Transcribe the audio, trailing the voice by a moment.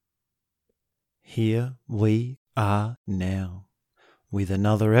Here we are now with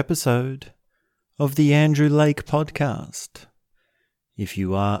another episode of the Andrew Lake Podcast. If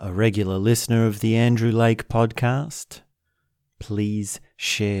you are a regular listener of the Andrew Lake Podcast, please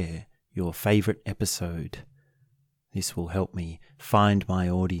share your favourite episode. This will help me find my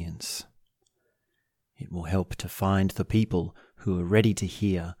audience. It will help to find the people who are ready to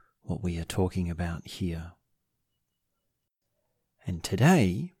hear what we are talking about here. And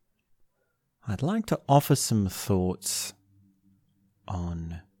today, I'd like to offer some thoughts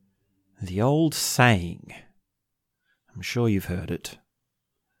on the old saying. I'm sure you've heard it.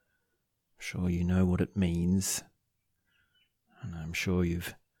 I'm sure you know what it means. And I'm sure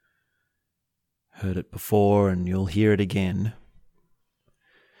you've heard it before and you'll hear it again.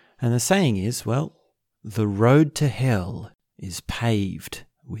 And the saying is, well, the road to hell is paved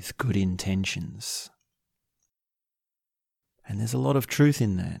with good intentions. And there's a lot of truth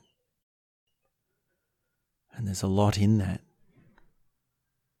in that. And there's a lot in that.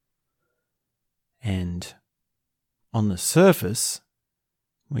 And on the surface,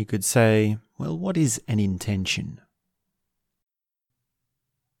 we could say, well, what is an intention?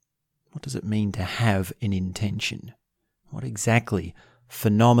 What does it mean to have an intention? What exactly,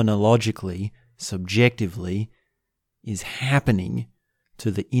 phenomenologically, subjectively, is happening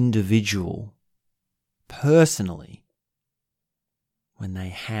to the individual personally when they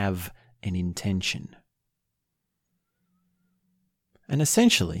have an intention? And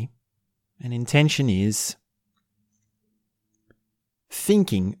essentially, an intention is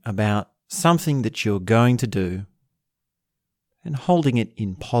thinking about something that you're going to do and holding it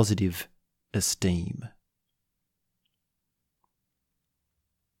in positive esteem.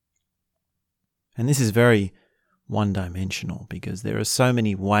 And this is very one-dimensional because there are so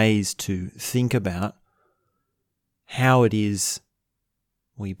many ways to think about how it is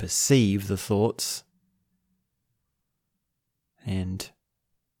we perceive the thoughts and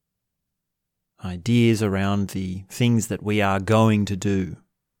ideas around the things that we are going to do.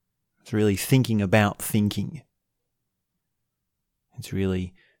 It's really thinking about thinking. It's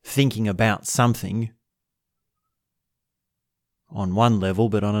really thinking about something on one level,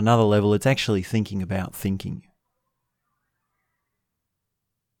 but on another level it's actually thinking about thinking.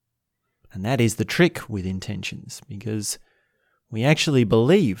 And that is the trick with intentions, because we actually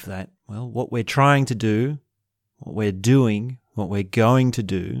believe that, well, what we're trying to do, what we're doing, what we're going to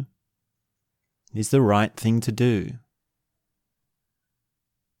do is the right thing to do.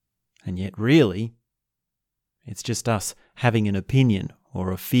 And yet really, it's just us having an opinion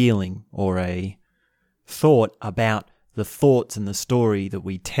or a feeling or a thought about the thoughts and the story that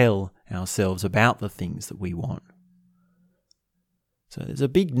we tell ourselves about the things that we want. So there's a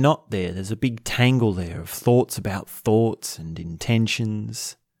big knot there, there's a big tangle there of thoughts about thoughts and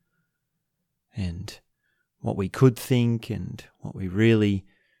intentions and what we could think and what we really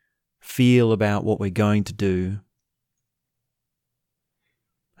feel about what we're going to do.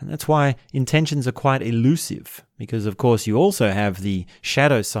 And that's why intentions are quite elusive, because of course you also have the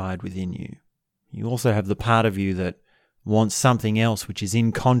shadow side within you. You also have the part of you that wants something else which is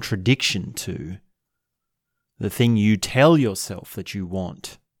in contradiction to the thing you tell yourself that you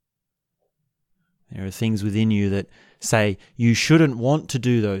want. There are things within you that say you shouldn't want to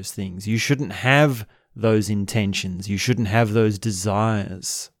do those things. You shouldn't have those intentions. You shouldn't have those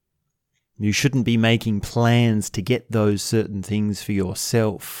desires. You shouldn't be making plans to get those certain things for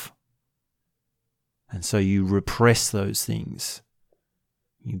yourself. And so you repress those things.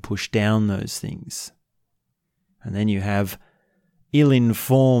 You push down those things. And then you have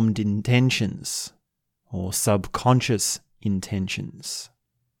ill-informed intentions or subconscious intentions.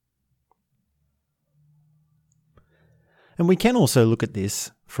 And we can also look at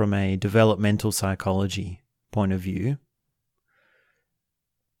this from a developmental psychology point of view,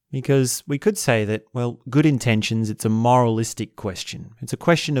 because we could say that, well, good intentions, it's a moralistic question. It's a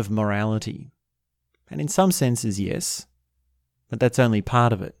question of morality. And in some senses, yes, but that's only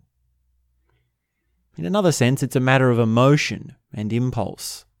part of it. In another sense, it's a matter of emotion and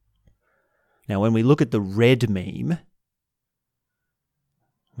impulse. Now, when we look at the red meme,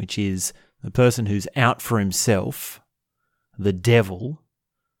 which is the person who's out for himself, the devil,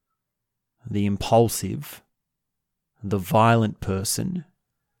 the impulsive, the violent person,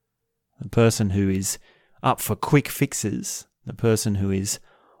 the person who is up for quick fixes, the person who is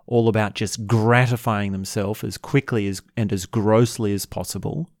all about just gratifying themselves as quickly and as grossly as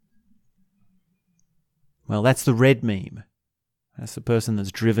possible. Well, that's the red meme. That's the person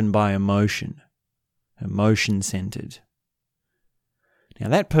that's driven by emotion, emotion-centered. Now,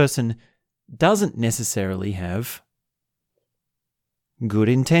 that person doesn't necessarily have good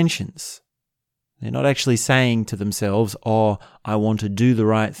intentions. They're not actually saying to themselves, oh, I want to do the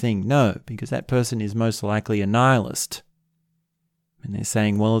right thing. No, because that person is most likely a nihilist. And they're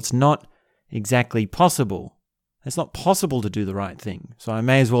saying, well, it's not exactly possible. It's not possible to do the right thing. So I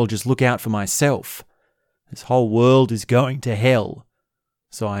may as well just look out for myself. This whole world is going to hell.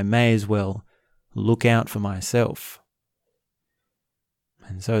 So I may as well look out for myself.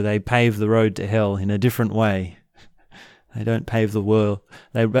 And so they pave the road to hell in a different way. They don't pave the world.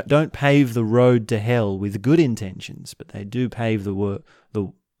 They don't pave the road to hell with good intentions, but they do pave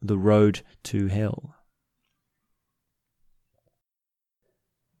the road to hell.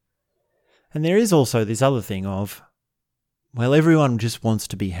 And there is also this other thing of, well, everyone just wants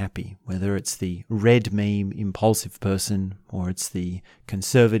to be happy, whether it's the red meme impulsive person or it's the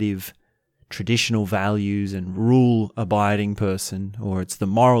conservative traditional values and rule-abiding person, or it's the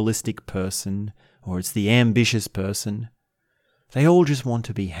moralistic person, or it's the ambitious person. They all just want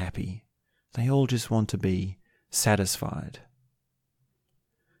to be happy. They all just want to be satisfied.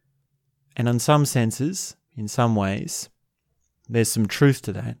 And in some senses, in some ways, there's some truth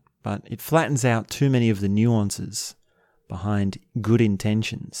to that, but it flattens out too many of the nuances behind good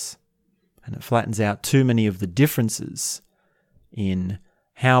intentions. And it flattens out too many of the differences in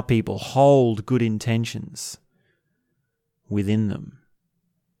how people hold good intentions within them.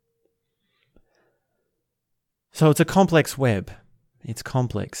 So it's a complex web. It's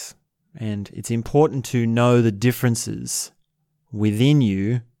complex. And it's important to know the differences within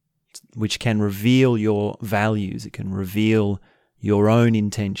you, which can reveal your values. It can reveal your own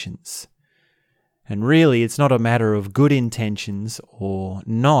intentions. And really, it's not a matter of good intentions or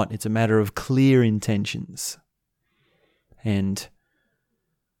not. It's a matter of clear intentions. And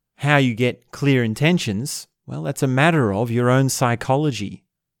how you get clear intentions, well, that's a matter of your own psychology.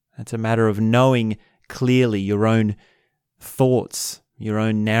 That's a matter of knowing clearly your own thoughts, your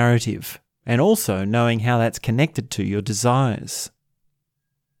own narrative, and also knowing how that's connected to your desires.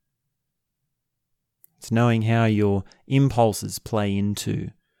 It's knowing how your impulses play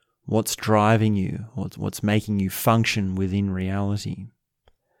into what's driving you, what's making you function within reality.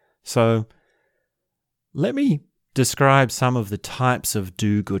 So, let me describe some of the types of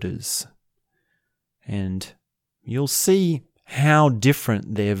do-gooders, and you'll see how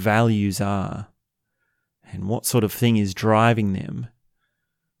different their values are and what sort of thing is driving them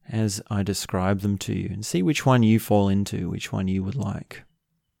as I describe them to you, and see which one you fall into, which one you would like.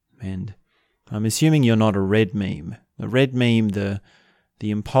 And I'm assuming you're not a red meme. The red meme, the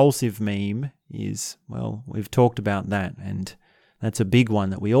impulsive meme is, well, we've talked about that, and that's a big one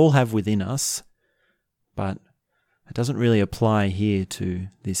that we all have within us, but it doesn't really apply here to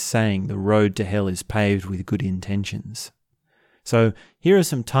this saying, the road to hell is paved with good intentions. So here are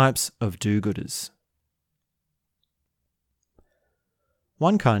some types of do-gooders.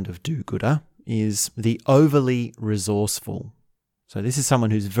 One kind of do-gooder is the overly resourceful. So this is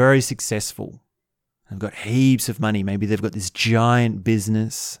someone who's very successful. They've got heaps of money. Maybe they've got this giant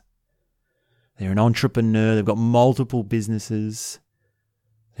business. They're an entrepreneur. They've got multiple businesses.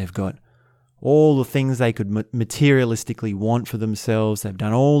 They've got all the things they could materialistically want for themselves. They've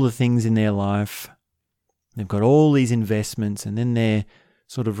done all the things in their life. They've got all these investments, and then they're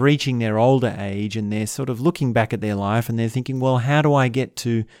sort of reaching their older age and they're sort of looking back at their life and they're thinking, well, how do I get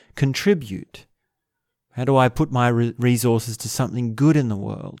to contribute? How do I put my resources to something good in the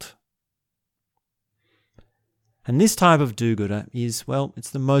world? And this type of do-gooder is, well,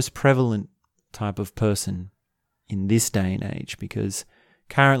 it's the most prevalent type of person in this day and age, because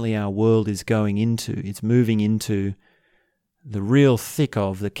currently our world is it's moving into the real thick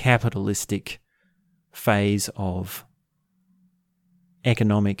of the capitalistic phase of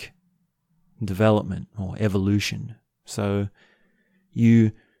economic development or evolution. So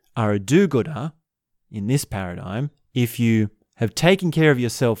you are a do-gooder in this paradigm if you have taken care of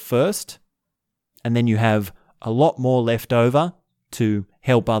yourself first, and then you have a lot more left over to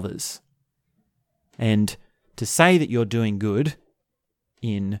help others. And to say that you're doing good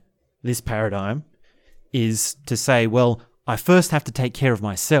in this paradigm is to say, well, I first have to take care of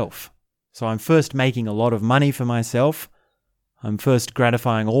myself. So I'm first making a lot of money for myself. I'm first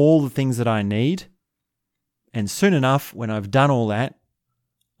gratifying all the things that I need. And soon enough, when I've done all that,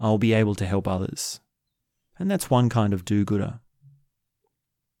 I'll be able to help others. And that's one kind of do-gooder.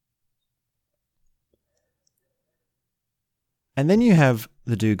 And then you have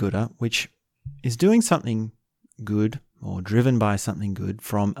the do-gooder, which is doing something good or driven by something good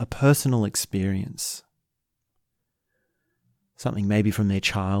from a personal experience. Something maybe from their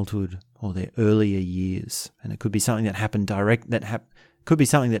childhood or their earlier years. And it could be something that happened could be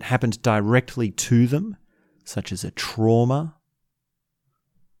something that happened directly to them, such as a trauma,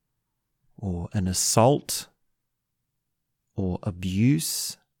 or an assault or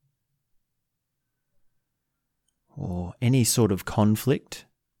abuse or any sort of conflict.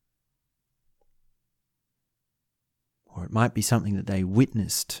 Or it might be something that they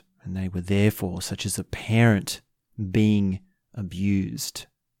witnessed and they were there for, such as a parent being abused,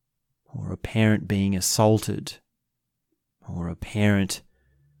 or a parent being assaulted, or a parent,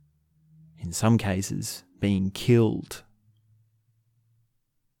 in some cases, being killed.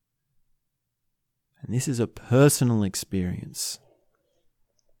 And this is a personal experience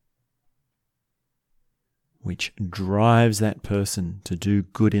which drives that person to do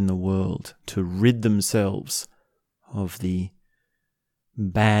good in the world, to rid themselves of the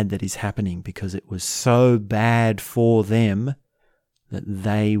bad that is happening, because it was so bad for them that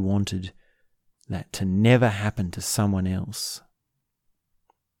they wanted that to never happen to someone else.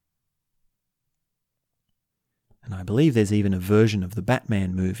 And I believe there's even a version of the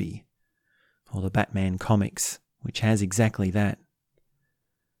Batman movie or the Batman comics which has exactly that.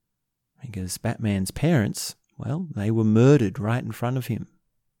 Because Batman's parents, well, they were murdered right in front of him.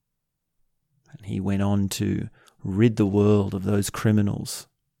 And he went on to rid the world of those criminals.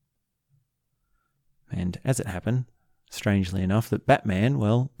 And as it happened, strangely enough, that Batman,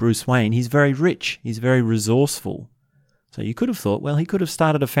 well, Bruce Wayne, he's very rich, he's very resourceful. So you could have thought, well, he could have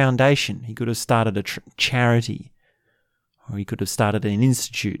started a foundation, he could have started a charity, or he could have started an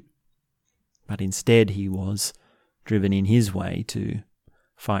institute. But instead he was driven in his way to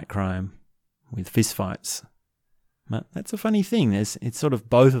fight crime with fistfights. But that's a funny thing. It's sort of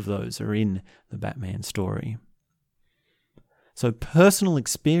both of those are in the Batman story. So personal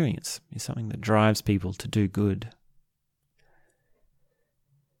experience is something that drives people to do good.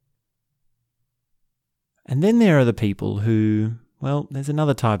 And then there are the people who, well, there's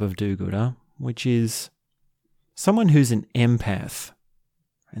another type of do-gooder, which is someone who's an empath.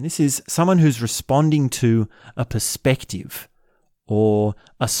 And this is someone who's responding to a perspective or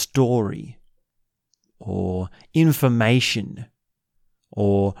a story or information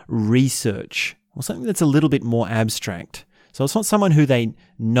or research or something that's a little bit more abstract. So it's not someone who they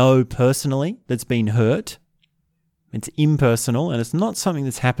know personally that's been hurt. It's impersonal, and it's not something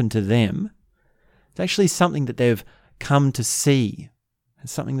that's happened to them. It's actually something that they've come to see.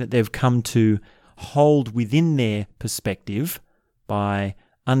 It's something that they've come to hold within their perspective by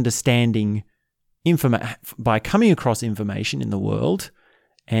understanding by coming across information in the world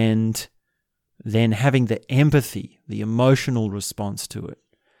and then having the empathy, the emotional response to it.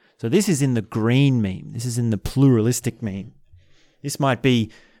 So this is in the green meme. This is in the pluralistic meme. This might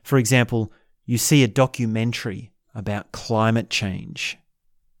be, for example, you see a documentary about climate change.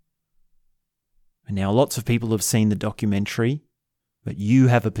 And now lots of people have seen the documentary, but you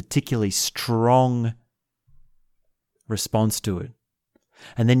have a particularly strong response to it.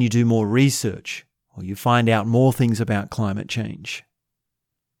 And then you do more research, or you find out more things about climate change.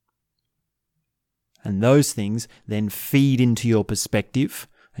 And those things then feed into your perspective,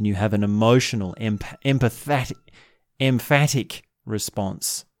 and you have an emotional, emphatic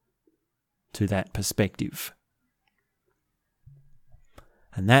response to that perspective.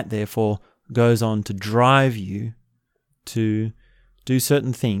 And that, therefore, goes on to drive you to do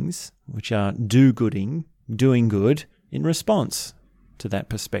certain things which are doing good in response to that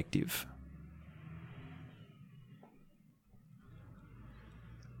perspective.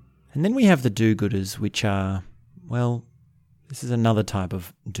 And then we have the do-gooders, which are, well, this is another type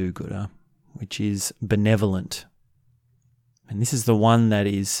of do-gooder, which is benevolent. And this is the one that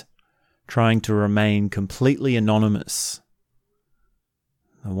is trying to remain completely anonymous.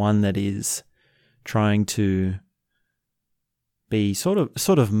 The one that is trying to be sort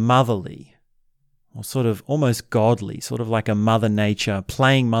of motherly, or sort of almost godly, sort of like a Mother Nature,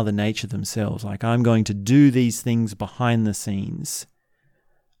 playing Mother Nature themselves. Like, I'm going to do these things behind the scenes,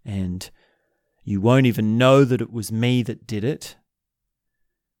 and you won't even know that it was me that did it,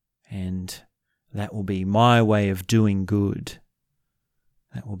 and that will be my way of doing good.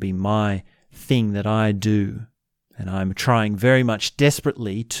 That will be my thing that I do, and I'm trying very much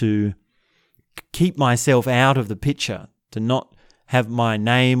desperately to keep myself out of the picture, to not have my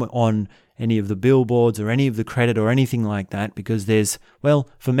name on any of the billboards or any of the credit or anything like that, because there's, well,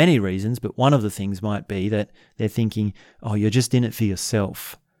 for many reasons, but one of the things might be that they're thinking, oh, you're just in it for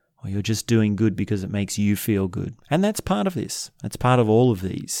yourself, or you're just doing good because it makes you feel good. And that's part of this. That's part of all of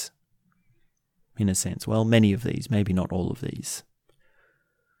these, in a sense. Well, many of these, maybe not all of these.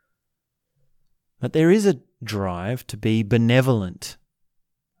 But there is a drive to be benevolent.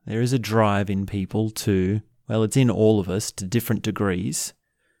 There is a drive in people to, well, it's in all of us to different degrees.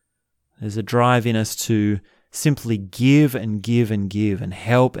 There's a drive in us to simply give and give and give and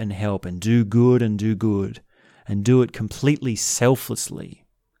help and do good and do good and do it completely selflessly.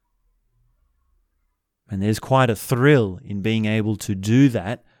 And there's quite a thrill in being able to do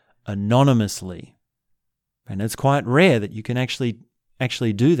that anonymously. And it's quite rare that you can actually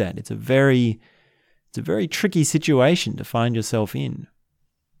do that. It's a very tricky situation to find yourself in.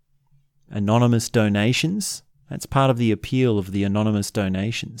 Anonymous donations, that's part of the appeal of the anonymous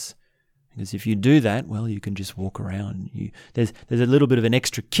donations. Because if you do that, well, you can just walk around. There's a little bit of an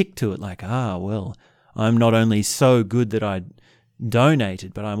extra kick to it, like, well, I'm not only so good that I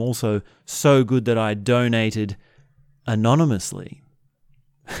donated, but I'm also so good that I donated anonymously.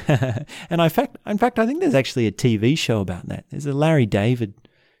 And in fact, I think there's actually a TV show about that. There's a Larry David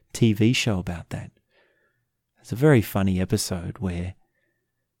TV show about that. It's a very funny episode where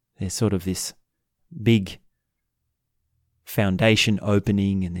there's sort of this big foundation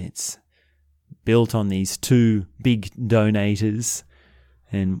opening and it's built on these two big donators,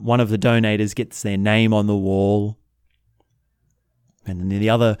 and one of the donators gets their name on the wall, and then the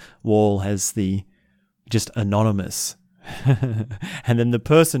other wall has the just anonymous. And then the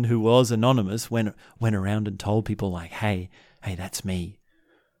person who was anonymous went around and told people like, hey, that's me.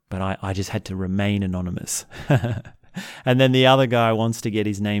 But I just had to remain anonymous. And then the other guy wants to get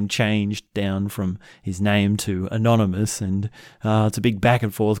his name changed down from his name to anonymous. And it's a big back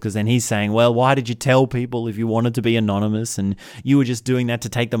and forth because then he's saying, well, why did you tell people if you wanted to be anonymous? And you were just doing that to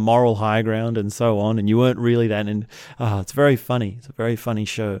take the moral high ground and so on. And you weren't really that. And it's very funny. It's a very funny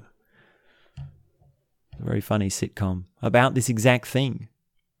show. A very funny sitcom about this exact thing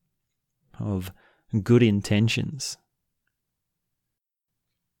of good intentions.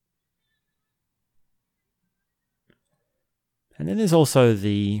 And then there's also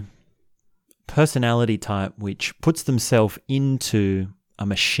the personality type which puts themselves into a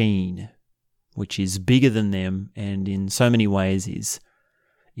machine which is bigger than them and in so many ways is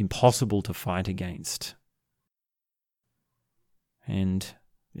impossible to fight against. And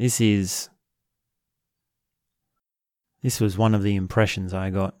this was one of the impressions I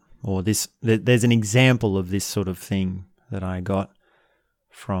got, or there's an example of this sort of thing that I got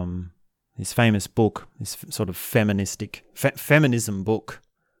from this famous book, this sort of feminism book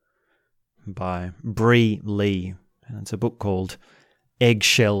by Bree Lee. And it's a book called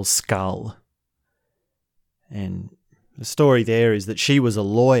Eggshell Skull. And the story there is that she was a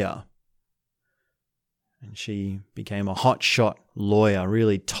lawyer. And she became a hotshot lawyer,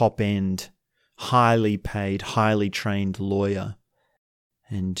 really top-end, highly paid, highly trained lawyer.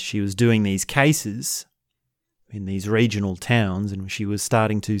 And she was doing these cases in these regional towns, and she was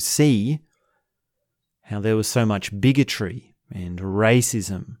starting to see how there was so much bigotry and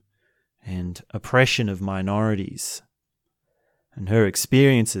racism and oppression of minorities. And her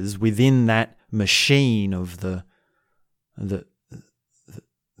experiences within that machine of the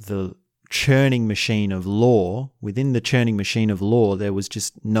churning machine of law, within the churning machine of law, there was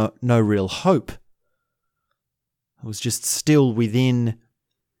just no real hope. It was just still within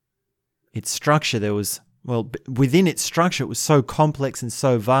its structure. Within its structure, it was so complex and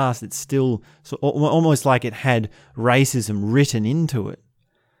so vast, it's still almost like it had racism written into it.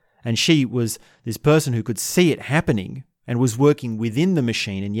 And she was this person who could see it happening and was working within the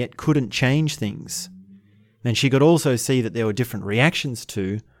machine and yet couldn't change things. And she could also see that there were different reactions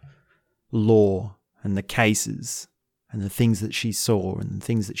to law and the cases and the things that she saw and the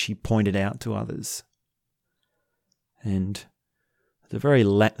things that she pointed out to others. And there's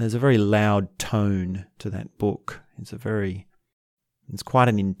a very loud tone to that book. It's quite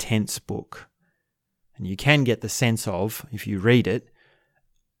an intense book. And you can get the sense of, if you read it,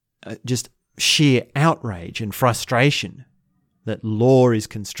 just sheer outrage and frustration that law is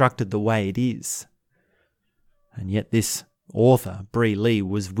constructed the way it is. And yet this author, Bree Lee,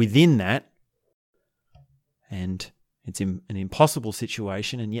 was within that, and it's an impossible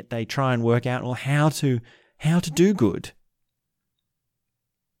situation, and yet they try and work out, well, how to do good.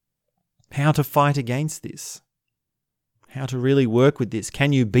 How to fight against this. How to really work with this.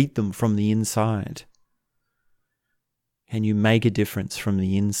 Can you beat them from the inside? Can you make a difference from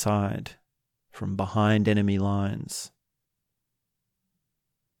the inside, from behind enemy lines?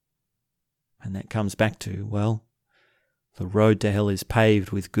 And that comes back to, well, the road to hell is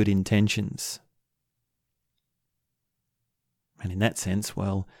paved with good intentions. And in that sense,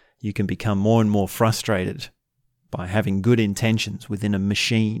 well, you can become more and more frustrated by having good intentions within a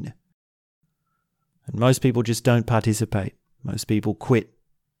machine. And most people just don't participate. Most people quit.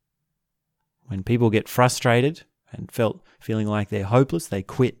 When people get frustrated and feeling like they're hopeless, they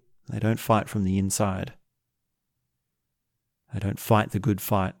quit. They don't fight from the inside. They don't fight the good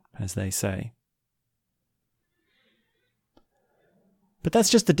fight, as they say. But that's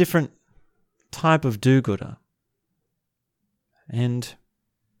just a different type of do-gooder. And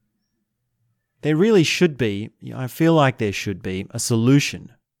there really should be, I feel like there should be, a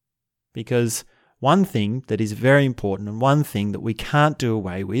solution. Because one thing that is very important and one thing that we can't do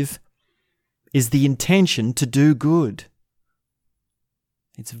away with is the intention to do good.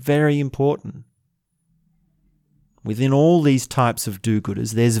 It's very important. Within all these types of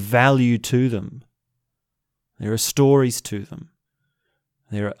do-gooders, there's value to them. There are stories to them.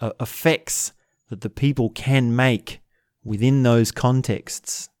 There are effects that the people can make within those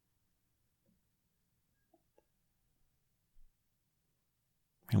contexts.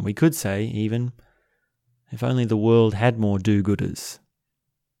 And we could say even, if only the world had more do-gooders,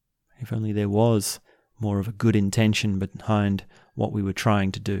 if only there was more of a good intention behind what we were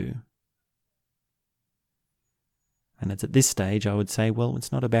trying to do. And it's at this stage I would say, well,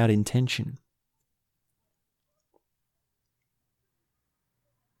 it's not about intention.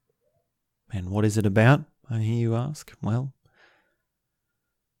 And what is it about, I hear you ask? Well,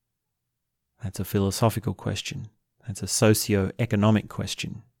 that's a philosophical question. That's a socio-economic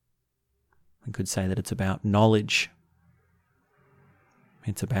question. We could say that it's about knowledge.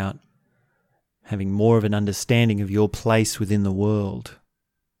 It's about having more of an understanding of your place within the world.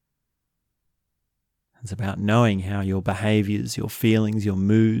 It's about knowing how your behaviours, your feelings, your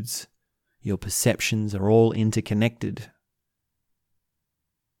moods, your perceptions are all interconnected.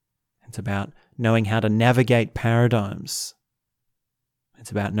 It's about knowing how to navigate paradigms. It's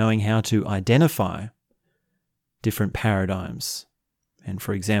about knowing how to identify different paradigms and,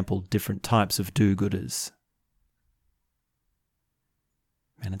 for example, different types of do-gooders.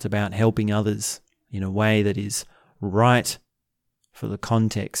 And it's about helping others in a way that is right for the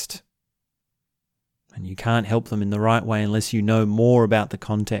context. And you can't help them in the right way unless you know more about the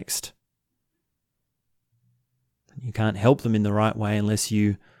context. And you can't help them in the right way unless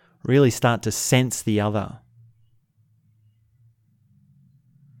you really start to sense the other.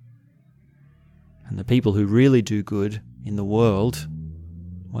 And the people who really do good in the world,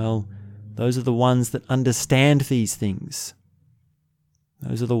 well, those are the ones that understand these things.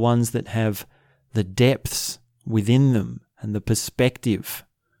 Those are the ones that have the depths within them and the perspective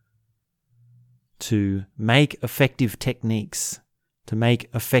to make effective techniques, to make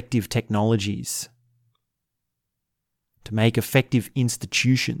effective technologies, to make effective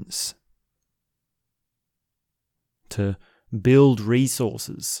institutions, to build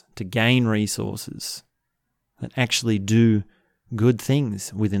resources, to gain resources that actually do good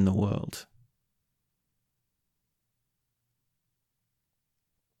things within the world.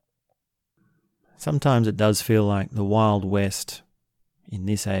 Sometimes it does feel like the Wild West in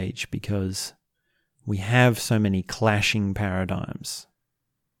this age because we have so many clashing paradigms.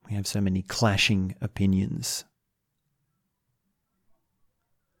 We have so many clashing opinions.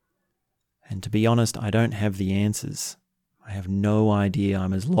 And to be honest, I don't have the answers. I have no idea.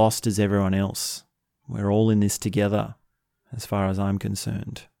 I'm as lost as everyone else. We're all in this together, as far as I'm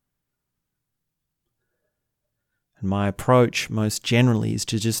concerned. And my approach, most generally, is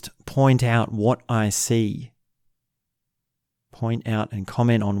to just point out what I see. Point out and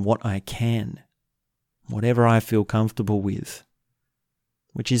comment on what I can. Whatever I feel comfortable with.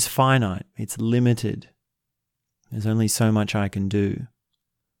 Which is finite. It's limited. There's only so much I can do.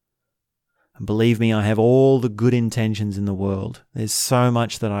 And believe me, I have all the good intentions in the world. There's so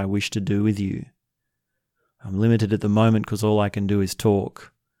much that I wish to do with you. I'm limited at the moment because all I can do is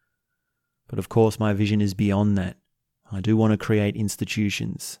talk. But of course my vision is beyond that. I do want to create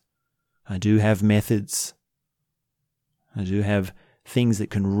institutions. I do have methods. I do have things that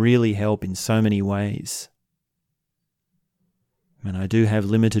can really help in so many ways. And I do have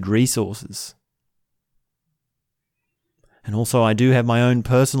limited resources. And also I do have my own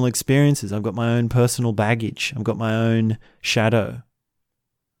personal experiences. I've got my own personal baggage. I've got my own shadow.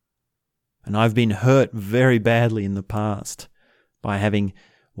 And I've been hurt very badly in the past by having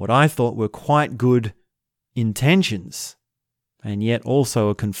what I thought were quite good intentions, and yet also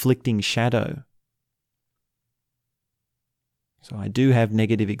a conflicting shadow. So I do have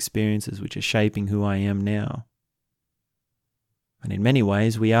negative experiences which are shaping who I am now. And in many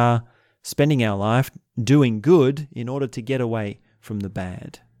ways we are spending our life doing good in order to get away from the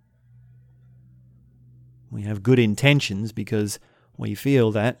bad. We have good intentions because we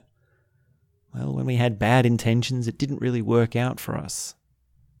feel that, well, when we had bad intentions, it didn't really work out for us.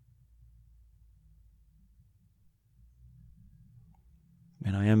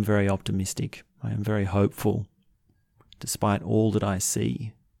 And I am very optimistic. I am very hopeful, despite all that I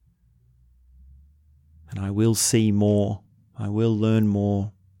see. And I will see more. I will learn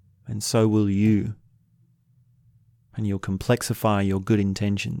more. And so will you. And you'll complexify your good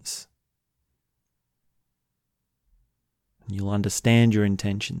intentions. And you'll understand your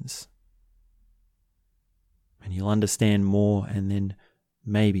intentions. And you'll understand more, and then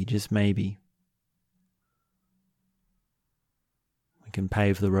maybe, just maybe, we can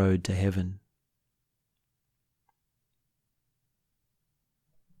pave the road to heaven.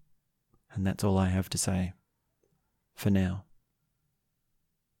 And that's all I have to say for now.